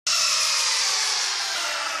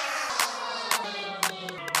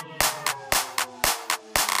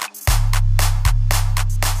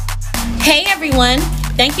Hey everyone,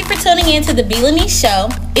 thank you for tuning in to the B. Lanice Show.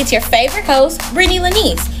 It's your favorite host, Brittany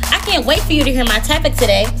Lanice. I can't wait for you to hear my topic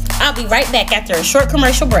today. I'll be right back after a short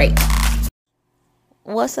commercial break.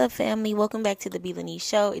 What's up, family? Welcome back to the B. Lanice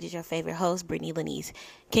Show. It is your favorite host, Brittany Lanice.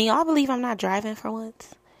 Can y'all believe I'm not driving for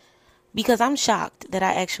once? Because I'm shocked that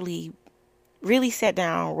I actually really sat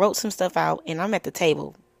down, wrote some stuff out, and I'm at the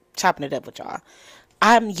table chopping it up with y'all.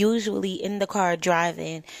 I'm usually in the car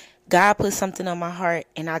driving. God put something on my heart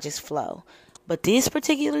and I just flow. But this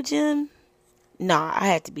particular gym, nah, I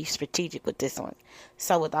had to be strategic with this one.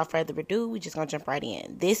 So without further ado, we just gonna jump right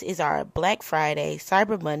in. This is our Black Friday,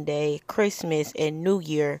 Cyber Monday, Christmas, and New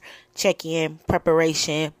Year check-in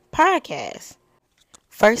preparation podcast.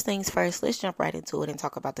 First things first, let's jump right into it and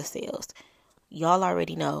talk about the sales. Y'all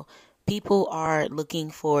already know. People are looking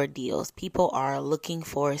for deals. People are looking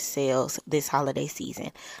for sales this holiday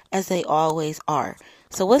season, as they always are.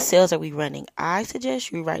 So what sales are we running? I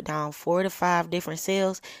suggest you write down 4 to 5 different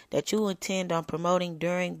sales that you intend on promoting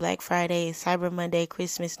during Black Friday, Cyber Monday,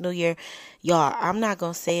 Christmas, New Year. Y'all, I'm not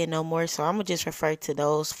going to say it no more, so I'm going to just refer to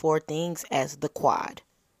those 4 things as the quad.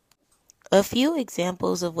 A few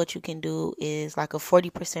examples of what you can do is like a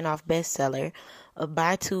 40% off bestseller, a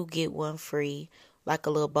buy 2, get 1 free, like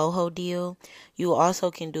a little boho deal. You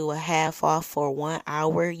also can do a half off for 1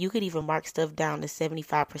 hour. You could even mark stuff down to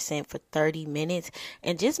 75% for 30 minutes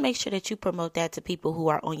and just make sure that you promote that to people who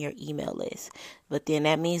are on your email list. But then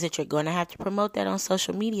that means that you're going to have to promote that on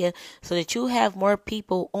social media so that you have more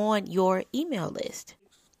people on your email list.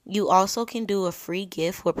 You also can do a free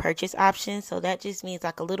gift with purchase options. So that just means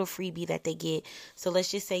like a little freebie that they get. So let's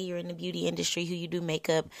just say you're in the beauty industry who you do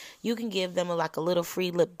makeup. You can give them like a little free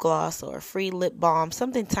lip gloss or a free lip balm,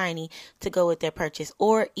 something tiny to go with their purchase.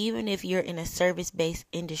 Or even if you're in a service-based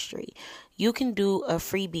industry, you can do a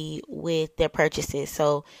freebie with their purchases.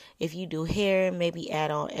 So if you do hair, maybe add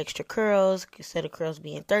on extra curls, instead of curls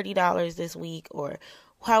being $30 this week, or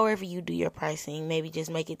however you do your pricing, maybe just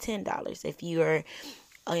make it $10. If you're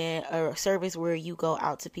a service where you go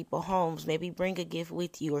out to people's homes, maybe bring a gift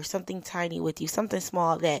with you or something tiny with you, something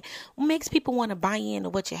small that makes people want to buy into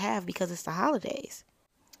what you have because it's the holidays.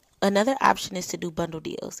 Another option is to do bundle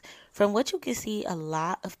deals. From what you can see, a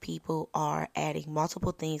lot of people are adding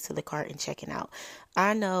multiple things to the cart and checking out.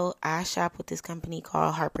 I know I shop with this company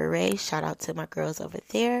called Harper Ray. Shout out to my girls over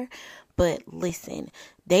there. But listen,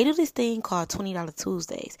 they do this thing called $20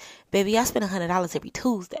 Tuesdays. Baby, I spend $100 every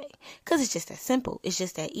Tuesday because it's just that simple. It's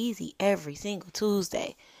just that easy every single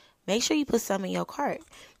Tuesday. Make sure you put some in your cart.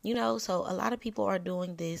 So a lot of people are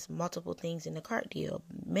doing this multiple things in the cart deal.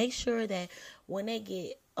 Make sure that when they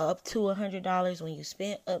get up to $100, when you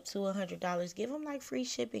spend up to $100, give them like free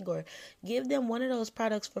shipping or give them one of those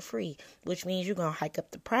products for free, which means you're going to hike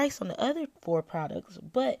up the price on the other 4 products.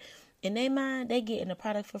 But in their mind, they getting the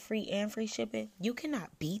product for free and free shipping. You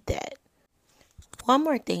cannot beat that. One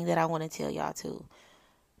more thing that I want to tell y'all too.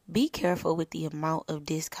 Be careful with the amount of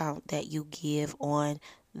discount that you give on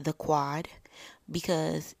the quad,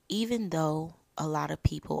 because even though a lot of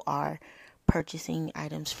people are purchasing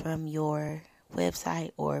items from your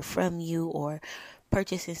website or from you or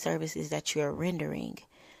purchasing services that you're rendering,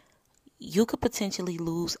 you could potentially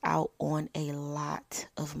lose out on a lot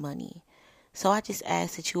of money. So I just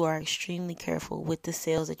ask that you are extremely careful with the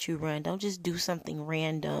sales that you run. Don't just do something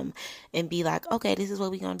random and be like, okay, this is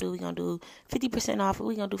what we're going to do. We're going to do 50% off, or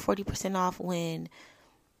we're going to do 40% off, when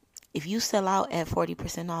if you sell out at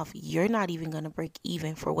 40% off, you're not even going to break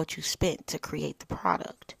even for what you spent to create the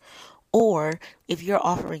product. Or if you're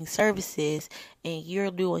offering services and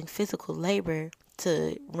you're doing physical labor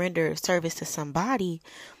to render a service to somebody,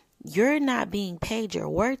 you're not being paid your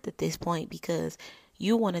worth at this point because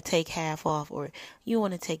you want to take half off or you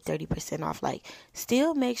want to take 30% off. Like,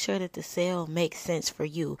 still make sure that the sale makes sense for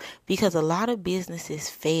you, because a lot of businesses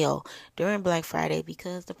fail during Black Friday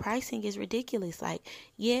because the pricing is ridiculous. Like,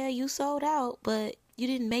 yeah, you sold out, but you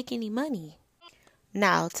didn't make any money.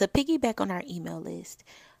 Now, to piggyback on our email list,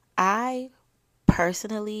 I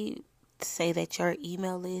personally say that your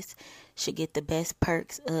email list should get the best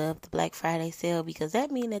perks of the Black Friday sale, because that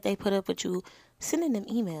means that they put up with you sending them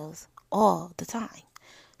emails all the time.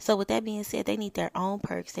 So with that being said, they need their own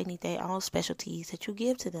perks. They need their own specialties that you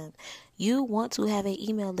give to them. You want to have an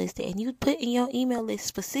email list, and you put in your email list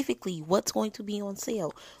specifically what's going to be on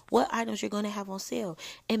sale, what items you're going to have on sale,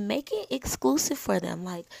 and make it exclusive for them.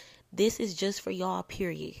 Like, this is just for y'all,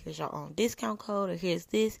 period. Here's your own discount code, or here's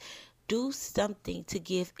this. Do something to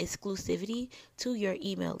give exclusivity to your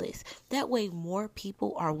email list. That way more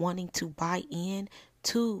people are wanting to buy in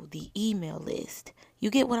to the email list. You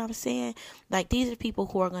get what I'm saying? Like, these are people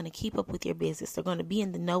who are going to keep up with your business. They're going to be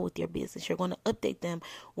in the know with your business. You're going to update them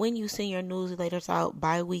when you send your newsletters out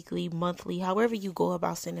bi-weekly, monthly, however you go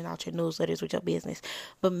about sending out your newsletters with your business.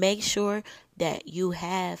 But make sure that you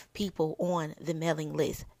have people on the mailing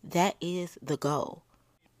list. That is the goal.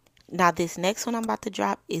 Now, this next one I'm about to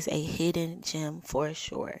drop is a hidden gem for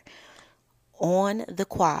sure. On the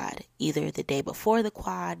quad, either the day before the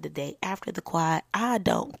quad, the day after the quad, I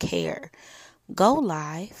don't care. Go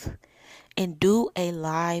live and do a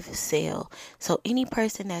live sale. So any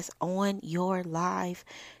person that's on your live,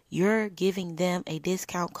 you're giving them a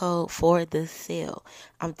discount code for the sale.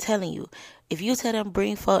 I'm telling you, if you tell them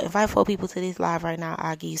invite 4 people to this live right now,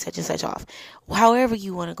 I'll give you such and such off. However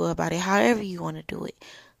you want to go about it, however you want to do it,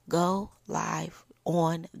 go live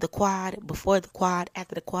on the quad, before the quad,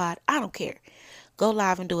 after the quad. I don't care. Go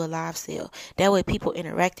live and do a live sale. That way people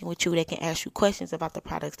interacting with you, they can ask you questions about the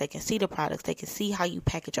products. They can see the products. They can see how you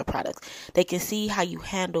package your products. They can see how you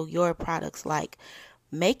handle your products. Like,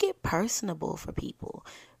 make it personable for people.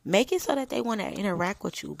 Make it so that they want to interact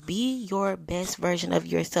with you. Be your best version of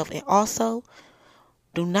yourself. And also,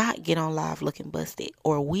 do not get on live looking busted,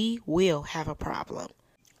 or we will have a problem.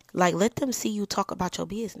 Like, let them see you talk about your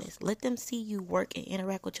business. Let them see you work and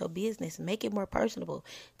interact with your business. Make it more personable.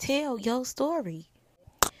 Tell your story.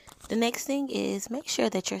 The next thing is, make sure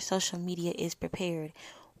that your social media is prepared.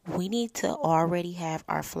 We need to already have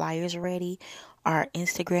our flyers ready. Our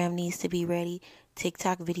Instagram needs to be ready.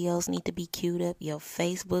 TikTok videos need to be queued up. Your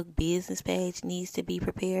Facebook business page needs to be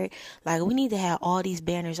prepared. Like, we need to have all these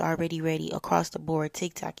banners already ready across the board.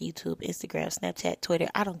 TikTok, YouTube, Instagram, Snapchat, Twitter.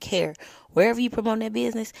 I don't care. Wherever you promote that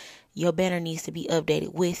business, your banner needs to be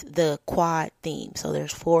updated with the quad theme. So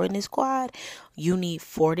there's 4 in this quad. You need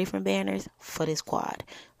 4 different banners for this quad.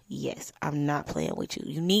 Yes, I'm not playing with you.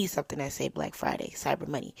 You need something that say Black Friday, Cyber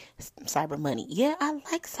Money. Yeah, I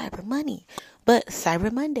like Cyber Money. But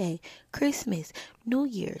Cyber Monday, Christmas, New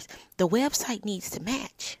Year's, the website needs to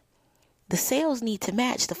match. The sales need to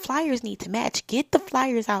match. The flyers need to match. Get the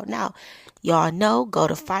flyers out now. Y'all know, go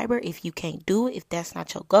to Fiverr if you can't do it. If that's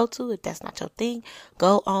not your go-to, if that's not your thing,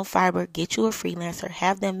 go on Fiverr, get you a freelancer,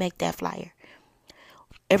 have them make that flyer.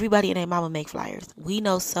 Everybody and their mama make flyers. We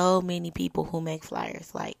know so many people who make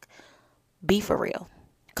flyers. Like, be for real.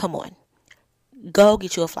 Come on. Go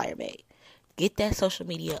get you a flyer made. Get that social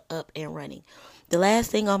media up and running. The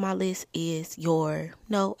last thing on my list is I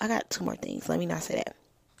got 2 more things. Let me not say that.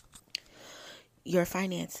 Your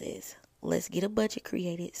finances. Let's get a budget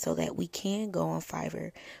created so that we can go on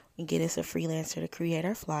Fiverr and get us a freelancer to create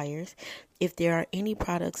our flyers. If there are any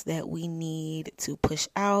products that we need to push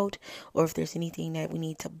out, or if there's anything that we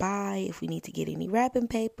need to buy, if we need to get any wrapping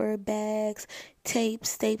paper, bags, tape,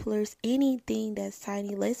 staplers, anything that's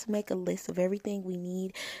tiny, let's make a list of everything we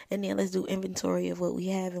need, and then let's do inventory of what we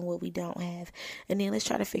have and what we don't have, and then let's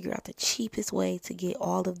try to figure out the cheapest way to get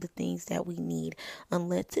all of the things that we need.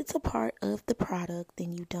 Unless it's a part of the product,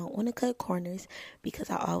 then you don't want to cut corners, because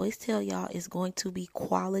I always tell y'all it's going to be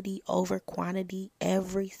quality over quantity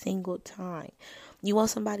every single time. You want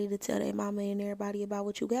somebody to tell their mama and everybody about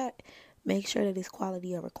what you got? Make sure that it's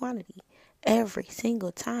quality over quantity every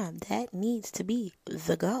single time. That needs to be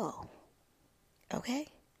the goal. Okay?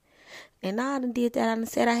 And now I done did that. I done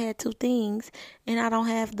said I had 2 things and I don't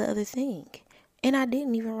have the other thing. And I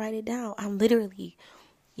didn't even write it down. I'm literally,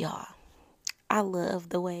 y'all, I love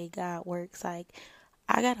the way God works. Like,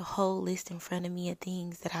 I got a whole list in front of me of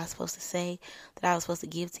things that I was supposed to say, that I was supposed to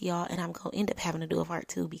give to y'all, and I'm going to end up having to do a part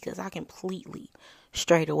 2 because I completely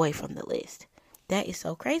strayed away from the list. That is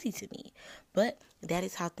so crazy to me, but that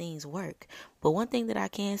is how things work. But one thing that I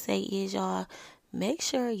can say is, y'all, make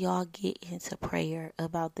sure y'all get into prayer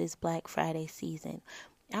about this Black Friday season.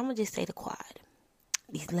 I'm going to just say the quad.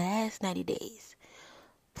 These last 90 days,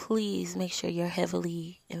 please make sure you're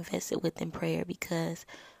heavily invested within prayer, because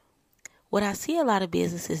what I see a lot of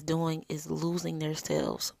businesses doing is losing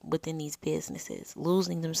themselves within these businesses,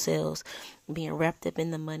 losing themselves, being wrapped up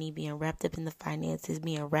in the money, being wrapped up in the finances,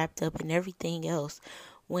 being wrapped up in everything else,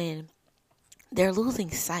 when they're losing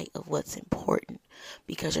sight of what's important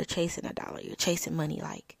because you're chasing a dollar, you're chasing money.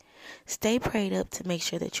 Like, stay prayed up to make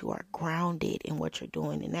sure that you are grounded in what you're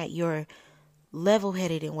doing and that you're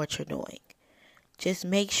level-headed in what you're doing. Just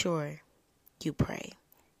make sure you pray.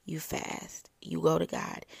 You fast, you go to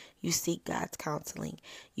God, you seek God's counseling,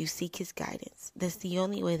 you seek His guidance. That's the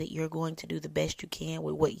only way that you're going to do the best you can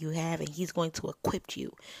with what you have, and He's going to equip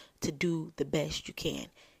you to do the best you can.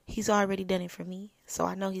 He's already done it for me, so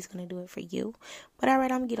I know he's going to do it for you. But all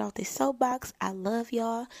right, I'm going to get off this soapbox. I love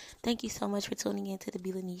y'all. Thank you so much for tuning in to the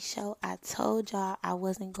B. Lanice Show. I told y'all I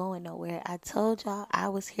wasn't going nowhere. I told y'all I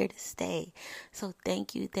was here to stay. So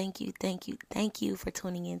thank you for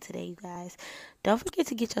tuning in today, you guys. Don't forget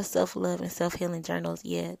to get your self-love and self-healing journals.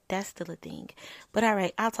 Yeah, that's still a thing. But all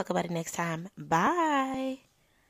right, I'll talk about it next time. Bye.